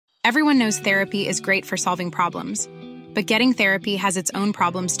Everyone knows therapy is great for solving problems, but getting therapy has its own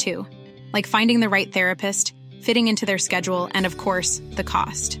problems too, like finding the right therapist, fitting into their schedule, and of course, the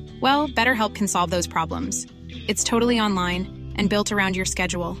cost. Well, BetterHelp can solve those problems. It's totally online and built around your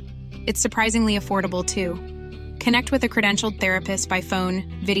schedule. It's surprisingly affordable too. Connect with a credentialed therapist by phone,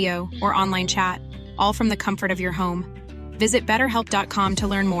 video, or online chat, all from the comfort of your home. Visit BetterHelp.com to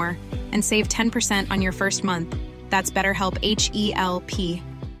learn more and save 10% on your first month. That's BetterHelp, H-E-L-P.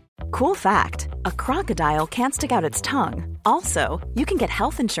 Cool fact, a crocodile can't stick out its tongue. Also, you can get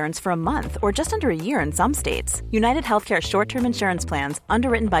health insurance for a month or just under a year in some states. United Healthcare short-term insurance plans,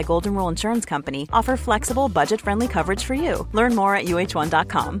 underwritten by Golden Rule Insurance Company, offer flexible, budget-friendly coverage for you. Learn more at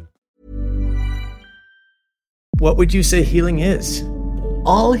UH1.com. What would you say healing is?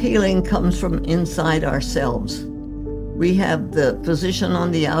 All healing comes from inside ourselves. We have the physician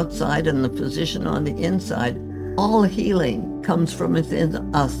on the outside and the physician on the inside. All healing comes from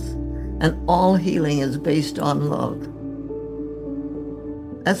within us, and all healing is based on love.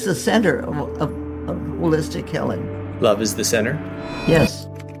 That's the center of holistic healing. Love is the center? Yes.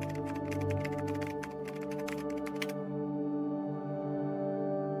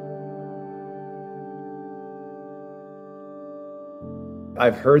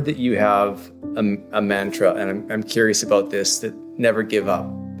 I've heard that you have a mantra, and I'm curious about this, that never give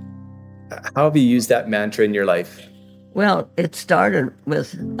up. How have you used that mantra in your life? Well, it started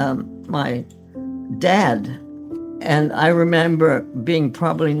with my dad. And I remember being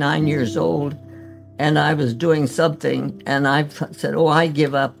probably 9 years old, and I was doing something, and I said, "Oh, I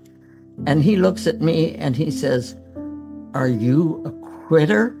give up." And he looks at me and he says, "Are you a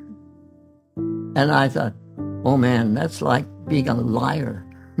quitter?" And I thought, oh man, that's like being a liar.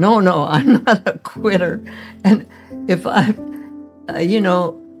 No, I'm not a quitter. And if I,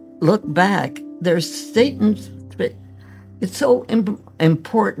 look back, there's Satan's. It's so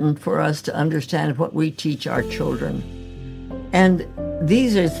important for us to understand what we teach our children. And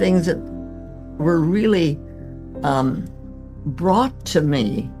these are things that were really brought to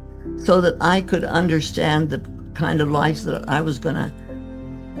me so that I could understand the kind of life that I was going to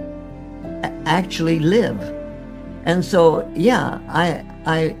actually live. And so, yeah,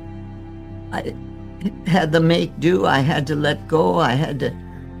 I had to make do. I had to let go. I had to,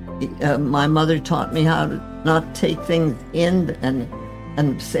 my mother taught me how to not take things in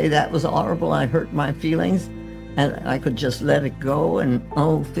and say that was horrible. I hurt my feelings, and I could just let it go. And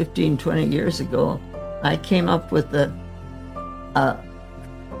 15, 20 years ago, I came up with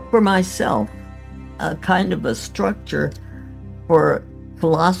for myself, a kind of a structure for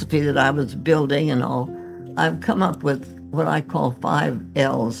philosophy that I was building and all. I've come up with what I call 5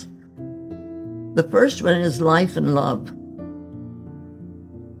 L's. The first one is life and love.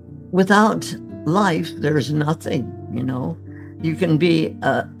 Without life, there's nothing, You can be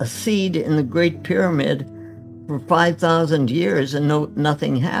a seed in the Great Pyramid for 5,000 years and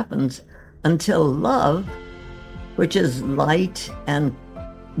nothing happens until love, which is light and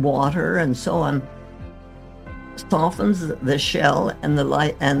water and so on, softens the shell, and the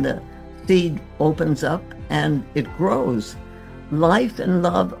light and the seed opens up and it grows. Life and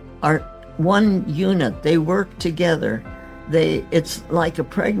love are one unit. They work together. It's like a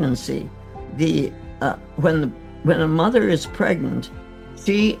pregnancy. When a mother is pregnant,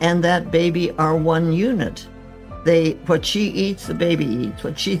 she and that baby are one unit. What she eats, the baby eats.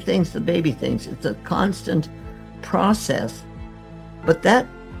 What she thinks, the baby thinks. It's a constant process. But that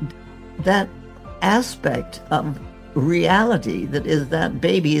aspect of reality that is that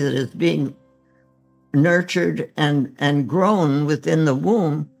baby that is being nurtured and grown within the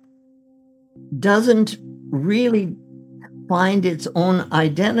womb doesn't really find its own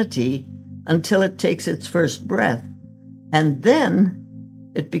identity until it takes its first breath. And then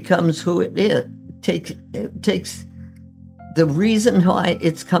it becomes who it is. It takes the reason why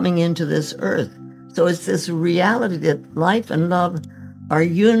it's coming into this earth. So it's this reality that life and love are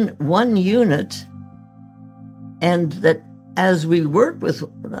one unit, and that as we work with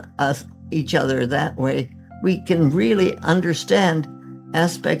each other that way, we can really understand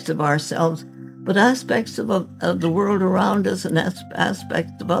aspects of ourselves, but aspects of the world around us, and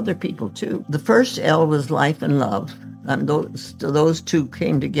aspects of other people too. The first L was life and love, and those two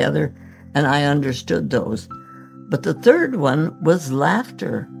came together, and I understood those. But the third one was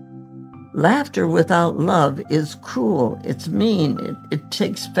laughter. Laughter without love is cruel. It's mean. It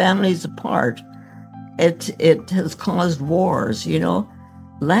takes families apart. It has caused wars,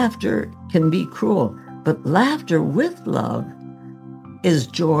 Laughter can be cruel, but laughter with love is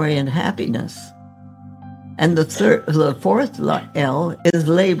joy and happiness. And the fourth L is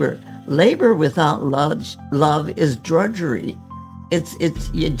labor. Labor without love is drudgery. It's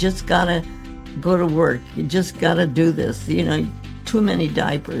you just gotta go to work. You just gotta do this. Too many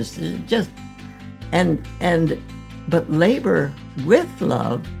diapers. But labor with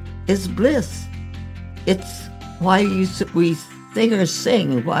love is bliss. It's why we singers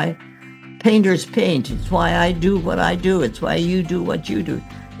sing, why painters paint. It's why I do what I do. It's why you do what you do.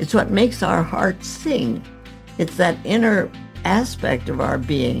 It's what makes our hearts sing. It's that inner aspect of our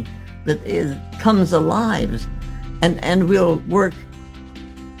being that comes alive, and we'll work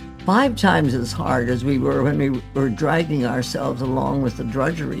 5 times as hard as we were when we were dragging ourselves along with the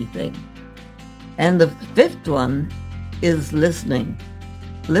drudgery thing. And the 5th one is listening.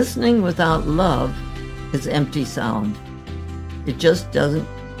 Listening without love is empty sound. It just doesn't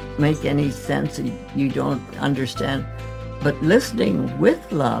make any sense. You don't understand. But listening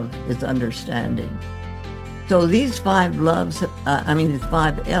with love is understanding. So these 5 loves, these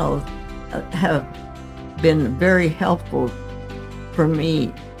 5 L's have been very helpful for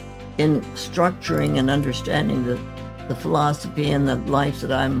me in structuring and understanding the philosophy and the life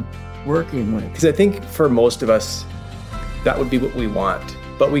that I'm working with. Because I think for most of us, that would be what we want,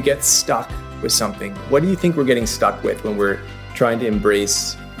 but we get stuck with something. What do you think we're getting stuck with when we're trying to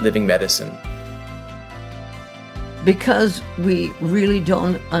embrace living medicine? Because we really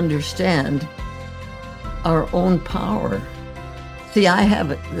don't understand our own power. See, I have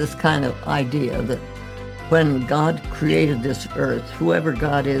this kind of idea that when God created this earth, whoever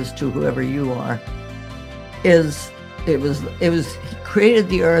God is to whoever you are, he created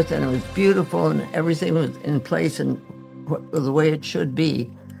the earth, and it was beautiful, and everything was in place and the way it should be.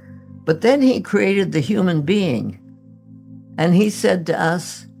 But then he created the human being, and he said to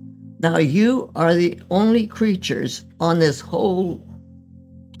us, now you are the only creatures on this whole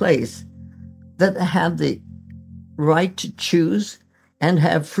place that have the right to choose and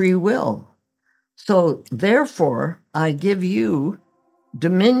have free will. So therefore, I give you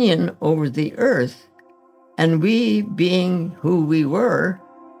dominion over the earth. And we, being who we were,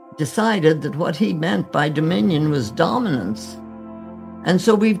 decided that what he meant by dominion was dominance. And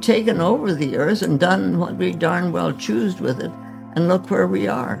so we've taken over the earth and done what we darn well choose with it, and look where we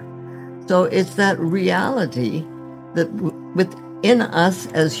are. So it's that reality that within us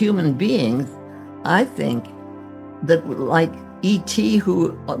as human beings, I think that like E.T.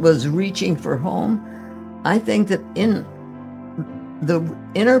 who was reaching for home, I think that in the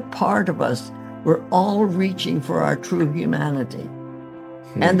inner part of us, we're all reaching for our true humanity.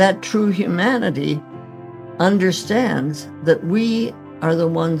 And that true humanity understands that we are the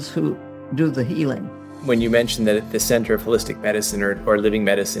ones who do the healing. When you mentioned that at the center of holistic medicine or living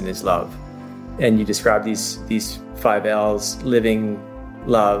medicine is love, and you describe these 5 L's, living,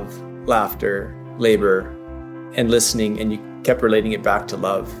 love, laughter, labor, and listening, and you kept relating it back to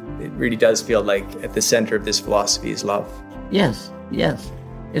love. It really does feel like at the center of this philosophy is love. Yes.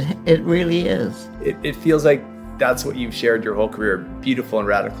 It really is. It feels like that's what you've shared your whole career, beautiful and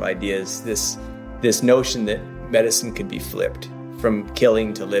radical ideas, this notion that medicine could be flipped from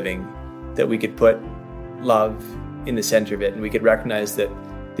killing to living, that we could put love in the center of it, and we could recognize that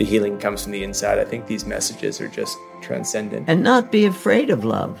the healing comes from the inside. I think these messages are just transcendent. And not be afraid of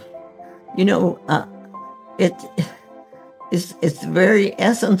love. It's the very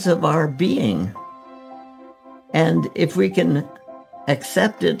essence of our being. And if we can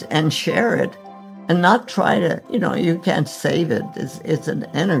accept it and share it and not try to, you can't save it. It's an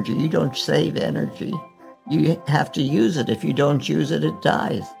energy. You don't save energy. You have to use it. If you don't use it, it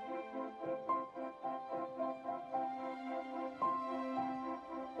dies.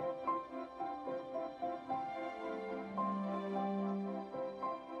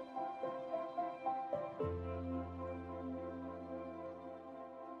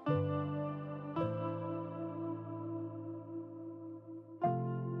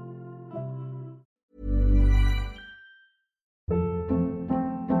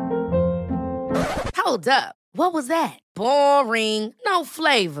 Hold up. What was that? Boring. No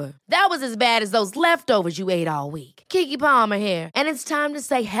flavor. That was as bad as those leftovers you ate all week. Keke Palmer here, and it's time to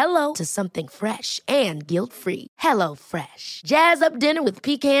say hello to something fresh and guilt-free. Hello Fresh. Jazz up dinner with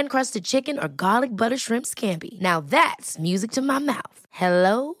pecan-crusted chicken or garlic butter shrimp scampi. Now that's music to my mouth.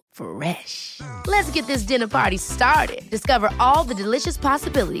 Hello Fresh. Let's get this dinner party started. Discover all the delicious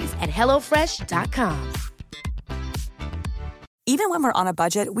possibilities at HelloFresh.com. Even when we're on a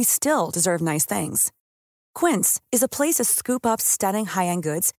budget, we still deserve nice things. Quince is a place to scoop up stunning high-end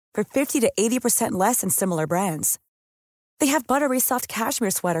goods for 50 to 80% less than similar brands. They have buttery soft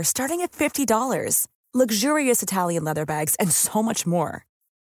cashmere sweaters starting at $50, luxurious Italian leather bags, and so much more.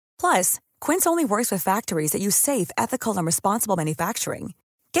 Plus, Quince only works with factories that use safe, ethical, and responsible manufacturing.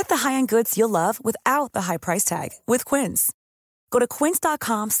 Get the high-end goods you'll love without the high price tag with Quince. Go to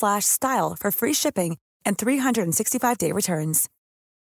quince.com/style for free shipping and 365-day returns.